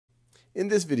In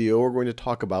this video, we're going to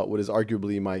talk about what is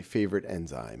arguably my favorite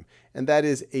enzyme, and that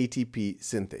is ATP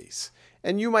synthase.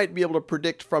 And you might be able to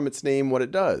predict from its name what it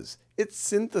does. It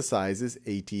synthesizes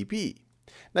ATP.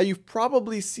 Now, you've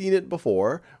probably seen it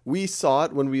before. We saw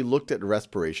it when we looked at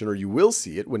respiration, or you will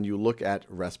see it when you look at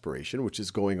respiration, which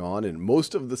is going on in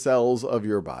most of the cells of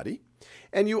your body.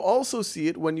 And you also see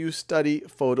it when you study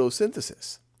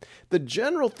photosynthesis. The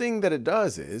general thing that it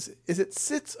does is it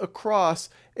sits across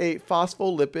a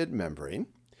phospholipid membrane,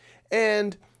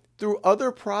 and through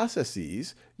other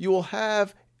processes, you will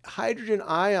have hydrogen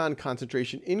ion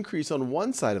concentration increase on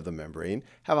one side of the membrane,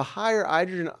 have a higher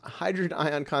hydrogen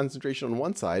ion concentration on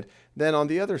one side than on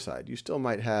the other side. You still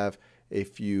might have a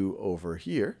few over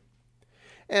here.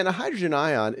 And a hydrogen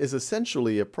ion is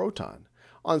essentially a proton.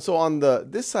 So on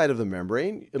this side of the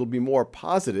membrane, it'll be more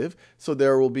positive, so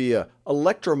there will be an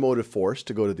electromotive force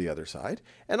to go to the other side.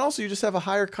 And also you just have a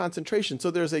higher concentration, so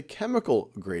there's a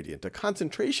chemical gradient, a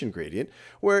concentration gradient,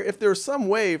 where if there's some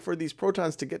way for these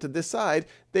protons to get to this side,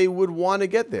 they would want to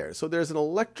get there. So there's an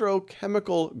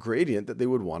electrochemical gradient that they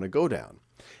would want to go down.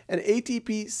 And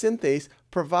ATP synthase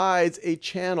provides a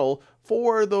channel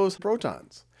for those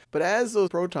protons. But as those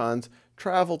protons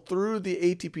travel through the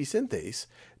ATP synthase,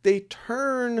 they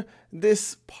turn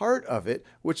this part of it,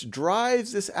 which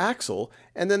drives this axle,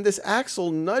 and then this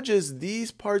axle nudges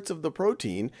these parts of the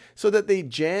protein so that they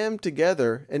jam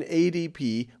together an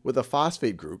ADP with a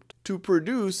phosphate group to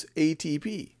produce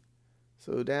ATP.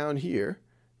 So down here,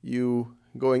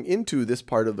 going into this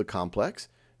part of the complex,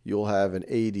 you'll have an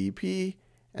ADP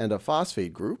and a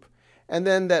phosphate group. And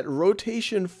then that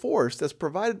rotation force that's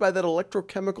provided by that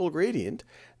electrochemical gradient,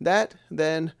 that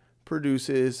then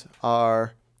produces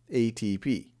our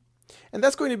ATP. And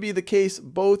that's going to be the case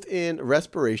both in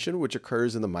respiration, which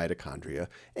occurs in the mitochondria,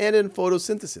 and in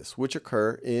photosynthesis, which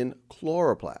occur in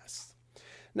chloroplasts.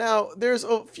 Now, there's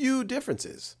a few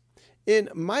differences. In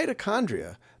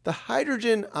mitochondria, the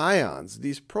hydrogen ions,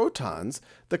 these protons,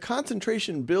 the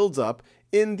concentration builds up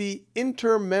in the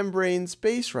intermembrane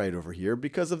space right over here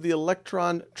because of the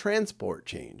electron transport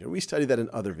chain. And we studied that in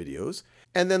other videos.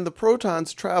 And then the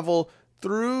protons travel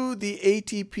through the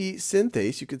ATP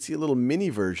synthase. You can see a little mini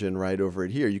version right over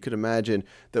it here. You could imagine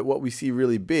that what we see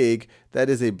really big, that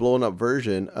is a blown up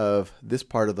version of this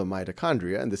part of the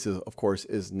mitochondria. And this is, of course,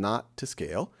 is not to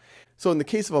scale. So in the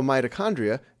case of a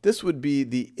mitochondria, this would be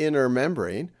the inner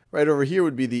membrane. Right over here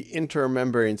would be the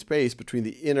intermembrane space between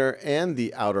the inner and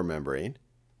the outer membrane.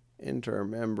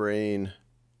 Intermembrane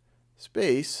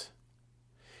space.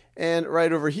 And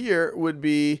right over here would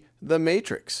be the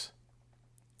matrix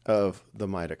of the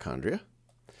mitochondria.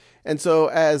 And so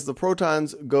as the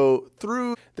protons go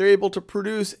through, they're able to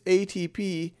produce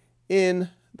ATP in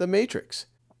the matrix.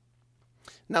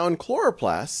 Now in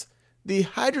chloroplasts, the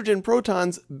hydrogen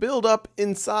protons build up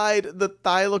inside the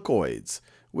thylakoids,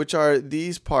 which are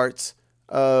these parts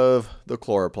of the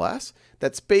chloroplast.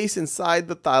 That space inside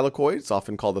the thylakoid, it's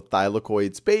often called the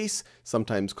thylakoid space,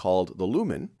 sometimes called the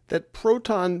lumen. That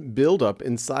proton buildup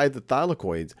inside the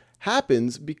thylakoids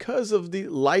happens because of the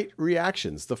light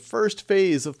reactions, the first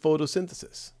phase of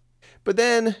photosynthesis. But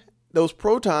then those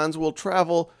protons will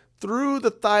travel through the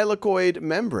thylakoid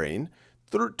membrane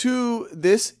through to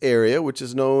this area, which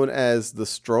is known as the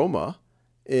stroma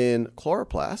in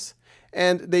chloroplasts,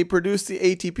 and they produce the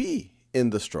ATP in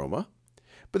the stroma.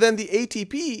 But then the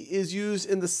ATP is used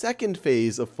in the second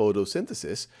phase of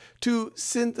photosynthesis to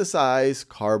synthesize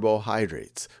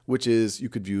carbohydrates, which is, you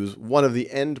could use, one of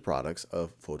the end products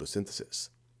of photosynthesis.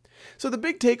 So the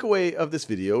big takeaway of this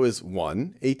video is,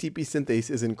 one, ATP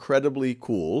synthase is incredibly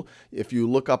cool. If you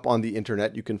look up on the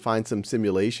internet, you can find some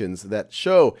simulations that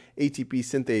show ATP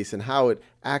synthase and how it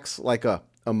acts like a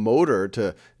motor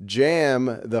to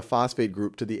jam the phosphate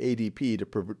group to the ADP to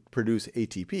produce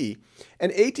ATP.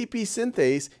 And ATP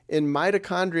synthase in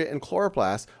mitochondria and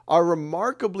chloroplasts are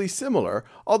remarkably similar,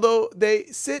 although they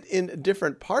sit in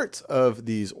different parts of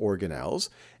these organelles.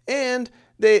 And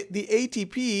the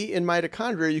ATP in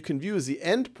mitochondria you can view as the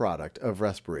end product of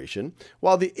respiration,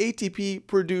 while the ATP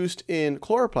produced in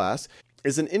chloroplasts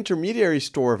is an intermediary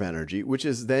store of energy, which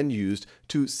is then used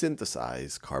to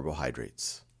synthesize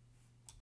carbohydrates.